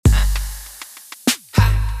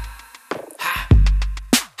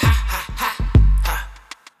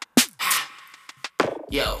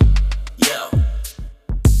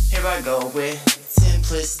nowhere,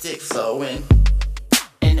 simplistic flowing.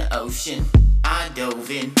 In the ocean, I dove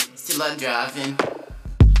in, still I'm driving.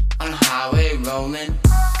 On the highway rolling,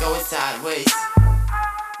 going sideways.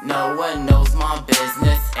 No one knows my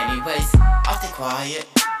business anyways. I stay quiet,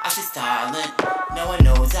 I stay silent. No one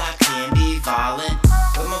knows I can be violent.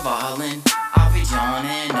 With my violin, I'll be on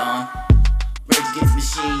and on. Rage Against the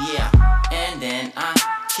Machine, yeah. And then I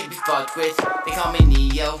can't be fucked with. They call me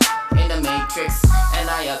Neo in the Matrix. And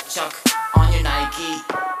I upchuck on your Nike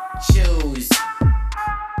shoes.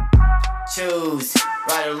 Choose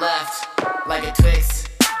right or left, like a Twix.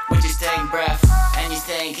 With your stank breath and your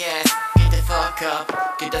stank ass. Get the fuck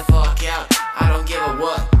up, get the fuck out. I don't give a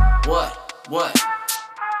what.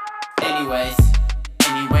 Anyways.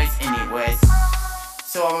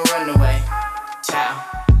 So I'ma run away. Ciao.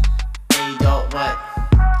 Hey, don't what?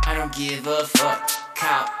 I don't give a fuck.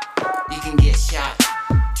 Cop, you can get shot.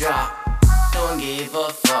 Drop. No one gave a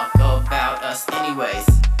fuck about us anyways.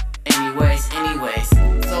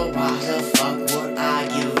 So why the fuck would I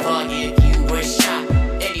give a fuck if you were shot?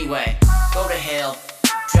 Anyway, go to hell,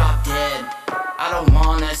 drop dead. I don't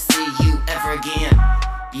wanna see you ever again.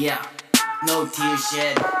 Yeah, no tears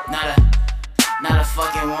shed, not a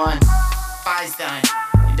fucking one. Feinstein,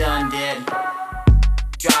 you done dead.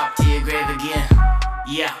 Drop to your grave again.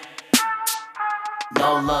 Yeah.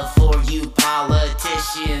 No love for you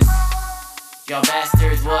politicians. Y'all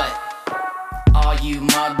bastards, what? All you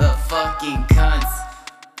motherfucking cunts.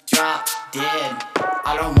 Drop dead.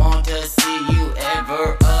 I don't want to see you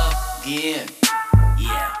ever again.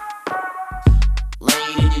 Yeah.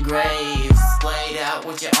 Laid in your grave, splayed out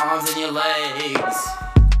with your arms and your legs.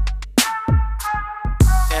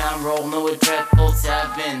 And I'm rolling with triple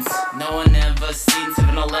sevens. No one ever seen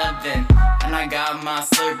 7-Eleven. And I got my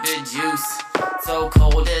slurped juice, so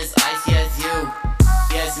cold as ice, yes you.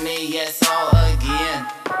 Yes me, yes all again.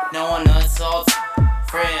 No one assaults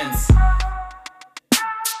friends.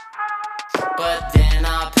 But then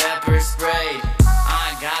I pepper sprayed.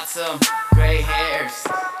 I got some gray hairs.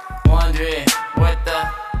 Wondering what the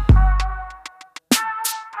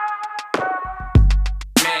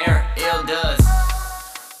Mayor Ill does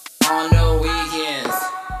on the weekends.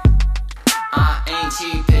 I ain't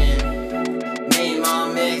cheapin', made my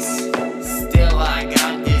mix. Still I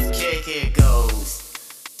got this kick, it goes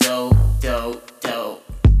dope.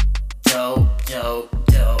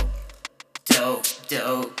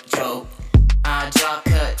 I drop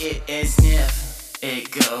cut it and sniff.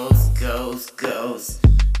 It goes.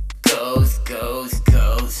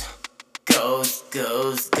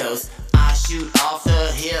 I shoot off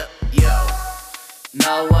the hip, yo.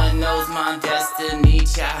 No one knows my destiny,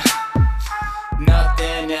 child.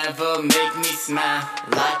 Nothing ever make me smile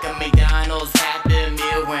like a McDonald's Happy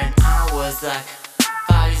Meal when I was like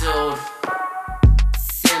 5 years old.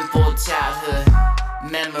 Simple childhood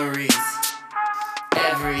memories,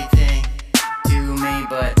 everything to me,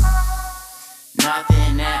 but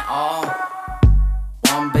nothing at all.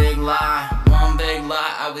 One big lie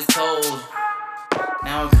I was told.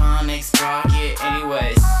 Now I'm Conic Sprocket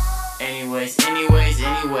anyways.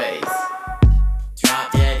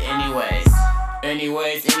 Drop dead anyways.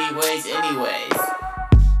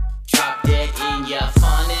 Drop dead in your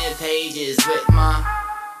funny pages with my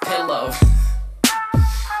pillow.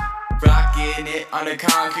 Rocking it on the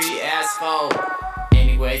concrete asphalt.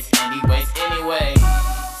 Anyways.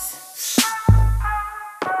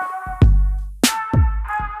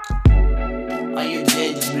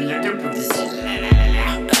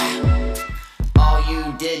 All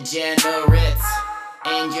you degenerates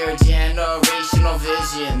and your generational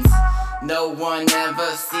visions. No one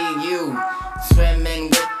ever seen you swimming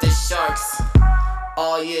with the sharks.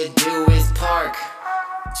 All you do is park.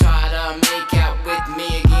 Try to make out with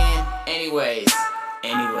me again. Anyways.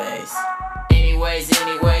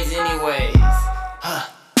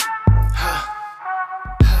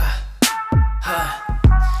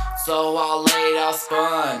 So I laid out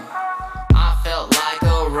spun. I felt like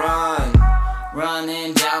a run,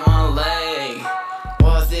 running down my leg.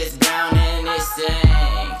 Was this brown and it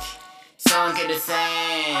sunk in the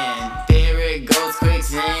sand. There it goes,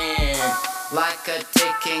 quicksand. Like a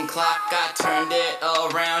ticking clock, I turned it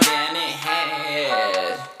around and it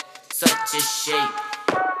had such a shape.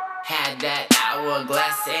 Had that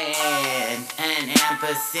hourglass and an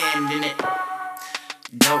ampersand in it.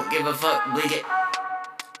 Don't give a fuck, blink it.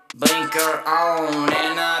 Blinker on,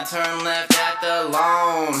 and I turn left at the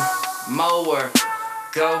lawn mower.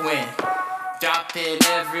 Going, dropping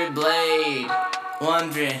every blade.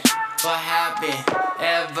 Wondering what happened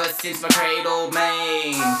ever since my cradle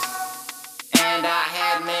mange. And I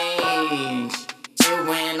had mange,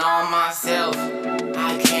 chewing on myself. I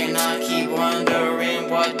Why can't I keep wondering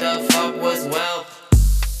what the fuck was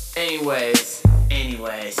wealth? Anyways.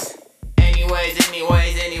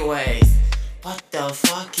 What the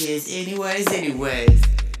fuck is anyways?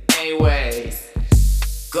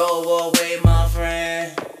 Go away, my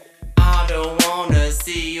friend. I don't wanna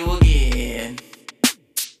see you again.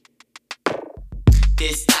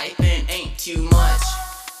 This stipend ain't too much.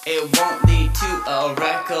 It won't lead to a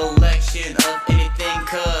recollection of anything,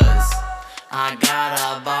 cause I got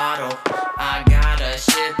a bottle, I gotta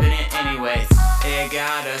ship it anyways. It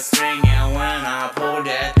got a string and when I pulled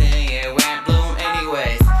that thing it went bloom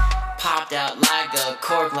anyways. Popped out like a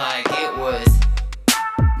cork like it was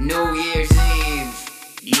New Year's Eve,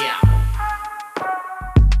 yeah.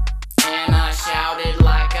 And I shouted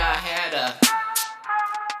like I had a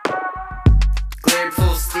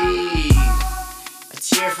grateful steed, a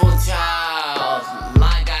cheerful child,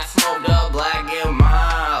 like I smoked a black and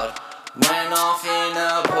mild. Went off in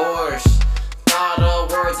a Porsche, thought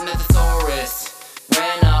of words in a thesaurus.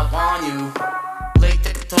 Went up on you, licked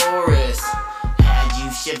the clitoris, had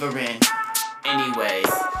you shivering.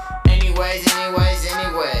 Anyways.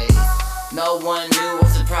 No one knew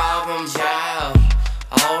what's the problem, child.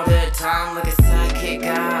 All the time like a psychic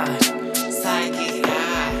eye.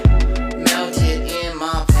 Melted in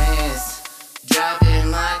my pants, dropping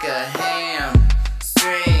like a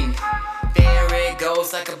hamstring. There it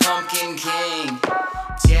goes like a pumpkin king.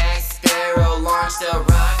 Jack Sparrow launched a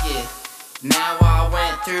rocket. Now I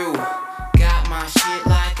went through, got my shit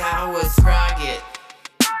like I was Sprocket.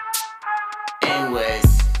 Anyways.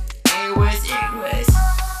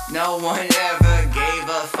 No one ever gave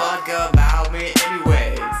a fuck about me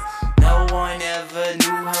anyways. No one ever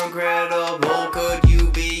knew how incredible could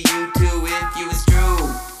you be, you too, if you was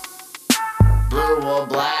true. Blue or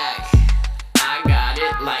black, I got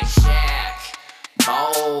it like Shaq.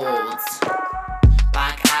 Bolds,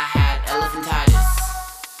 like I had elephantitis,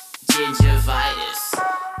 gingivitis.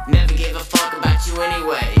 Never gave a fuck about you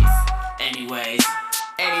anyways.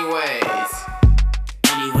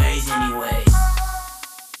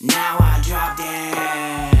 Now I drop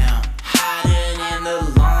down, hiding in the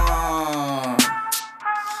lawn.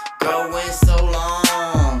 Going so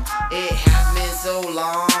long, it has been so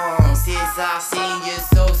long since I seen you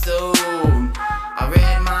so soon. I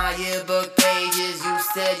read my yearbook pages, you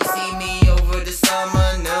said you see me over the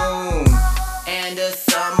summer noon. And the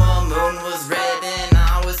summer moon was red and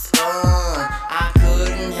I was spun. I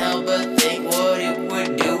couldn't help but think what it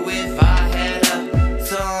would do if I had a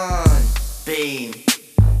sunbeam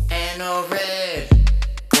and a red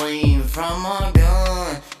gleam from a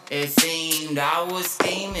gun. It seemed I was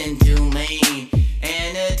scheming too mean,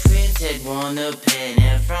 and the twins had won the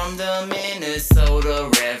pennant from the Minnesota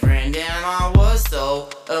Reverend. And I was so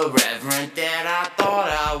irreverent that I thought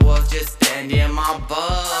I was just standing my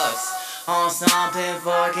bus on something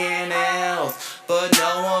fucking else. But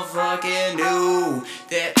no one fucking knew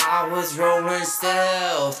that I was rolling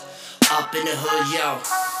stealth up in the hood, yo.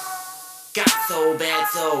 Got so bad,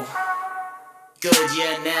 so good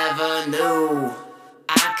you never knew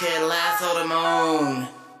I could lasso the moon,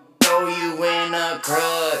 throw you in a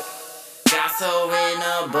crook. Got so in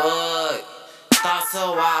a book, thought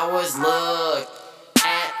so I was looked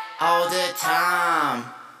at all the time.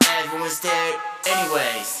 Everyone stared.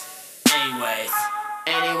 Anyways.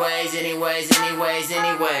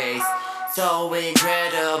 So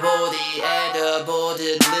incredible, the edible,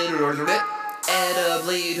 the literal,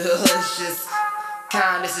 edibly delicious,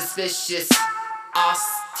 kinda suspicious.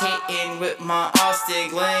 Austin with my Austin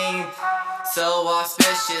gleam, so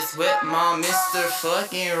auspicious with my Mr.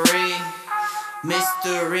 fucking ring.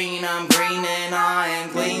 Mr. Ring, I'm green and I am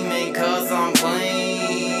gleaming cause I'm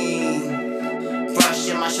clean.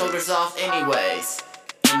 Brushing my shoulders off anyways.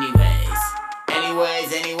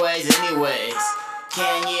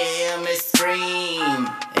 Can you hear me scream?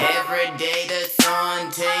 Every day the sun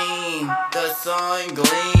team, the sun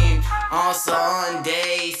gleam on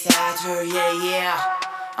Sunday, Saturday, yeah,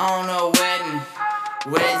 on a wedding,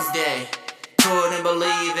 Wednesday. Couldn't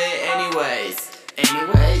believe it anyways.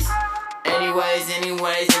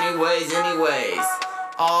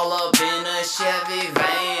 All up in a Chevy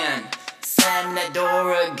van, slam that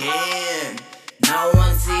door again. No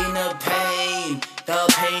one seen the pain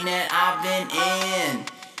that I've been in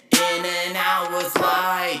and out was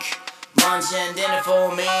like lunch and dinner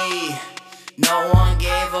for me. No one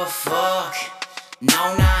gave a fuck,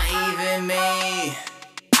 no, not even me.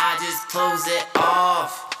 I just closed it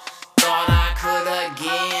off, thought I could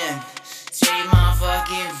again. Shave my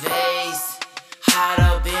fucking face, hot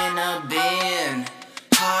up in a bin,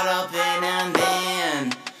 hot up in a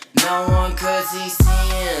bin. No one could see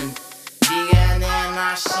sin, and then I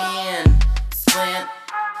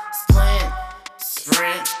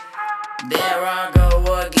There I go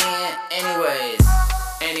again. Anyways,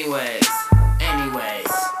 anyways, anyways,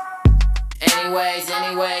 anyways,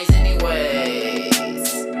 anyways,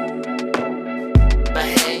 anyways.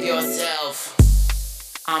 Behave yourself.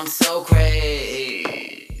 I'm so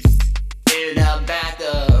crazed in the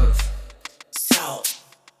bathtub. So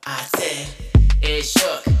I said it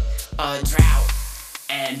shook a drought,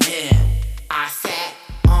 and then I sat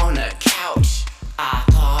on the couch. I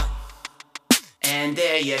thought, and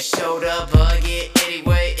there you showed up again.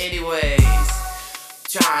 Anyways,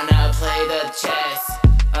 trying to play the chess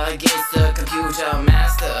against the computer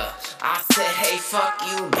master. I said, hey, fuck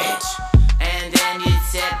you, bitch. And then you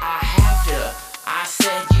said, I have to. I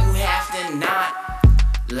said, you have to not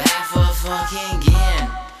laugh a fucking again.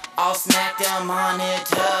 I'll smack the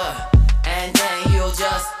monitor, and then you'll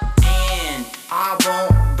just end. I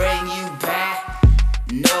won't bring you back.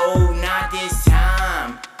 No, not this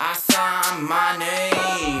time. I signed my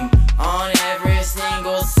name on every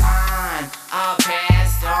single sign. I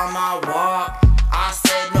passed on my walk. I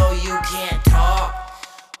said, no, you can't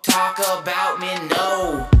talk about me,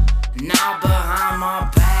 no, not behind my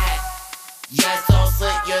back. Yes, I'll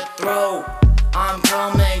slit your throat. I'm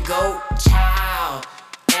coming, goat child,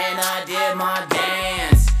 and I did my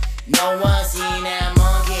dance. No one seen that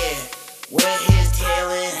monkey with his tail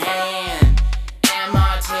in hand, and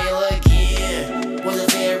my tail again was a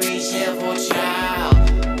very cheerful child,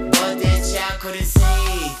 but this child couldn't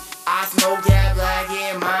see. I smoked that black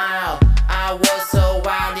and mild. I was so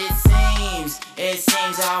wild, it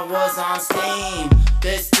seems I was on steam.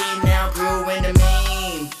 The steam now grew into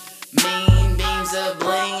mean beams of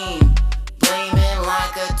gleam, gleaming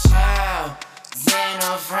like a child.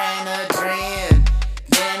 Xanafran a dream.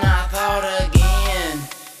 Then I thought again,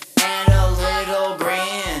 and a little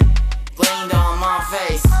grin gleamed on my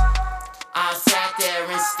face. I sat there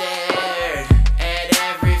and stared at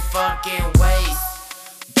every fucking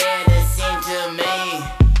waste. Then it seemed to me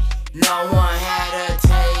no one had a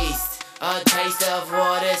taste of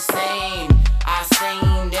what it seemed. I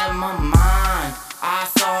seemed in my mind, I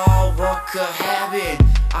saw what could happen.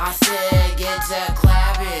 I said, get to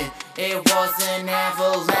clapping. It was an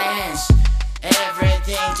avalanche.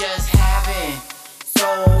 Everything just happened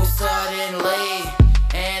so suddenly,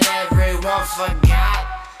 and everyone forgot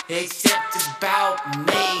except about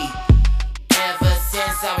me. Ever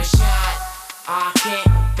since I was shot, I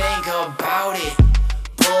can't think about it.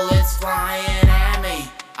 Bullets flying at me,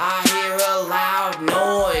 I hear a loud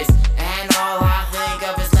noise, and all I think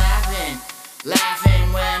of is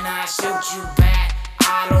laughing when I shoot you back.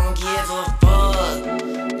 I don't give a fuck.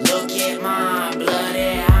 Look at my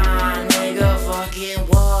bloody eye, nigga, fucking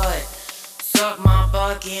what? Suck my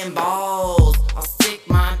fucking balls, I'll stick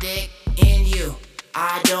my dick in you.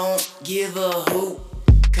 I don't give a hoot,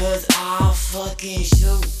 cause I'll fucking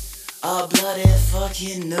shoot a bloody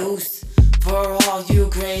fucking noose for all you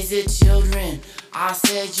crazy children. I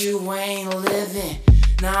said you ain't living,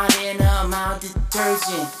 not in a mouth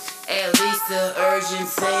detergent. At least the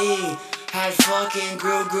urgency had fucking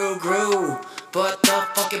grew. But the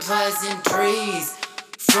fucking pleasantries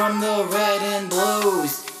from the red and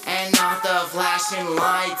blues, and not the flashing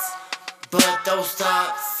lights, but those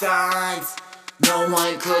stop signs. No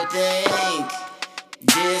one could think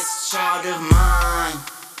this child of mine,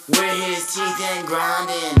 with his teeth and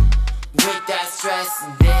grinding, with that stress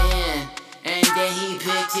then. And then he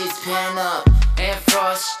picked his pen up in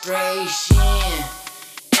frustration,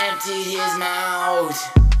 emptied his mouth,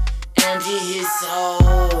 emptied his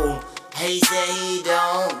soul. He said he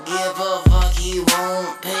don't give a fuck, he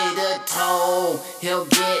won't pay the toll. He'll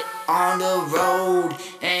get on the road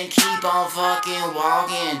and keep on fucking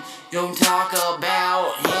walking. Don't talk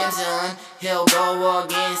about him, son, he'll go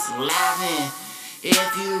against laughing.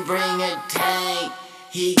 If you bring a tank,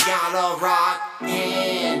 he got a rock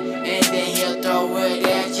hand, and then he'll throw it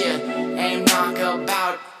at you and knock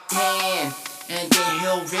about 10. And then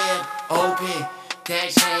he'll rip open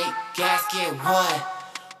that tank gasket, what?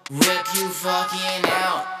 Rip you fucking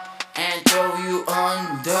out and throw you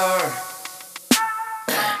under.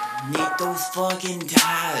 Need those fucking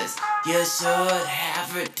tires, you should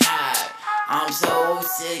have retired. I'm so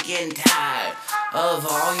sick and tired of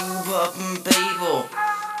all you fucking people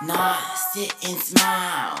not sit and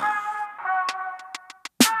smile.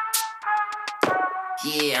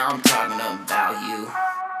 Yeah, I'm talking about you.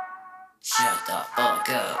 Shut the fuck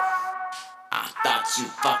up. I thought you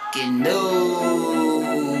fucking knew.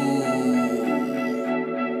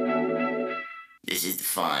 This is the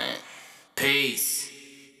fun. Peace.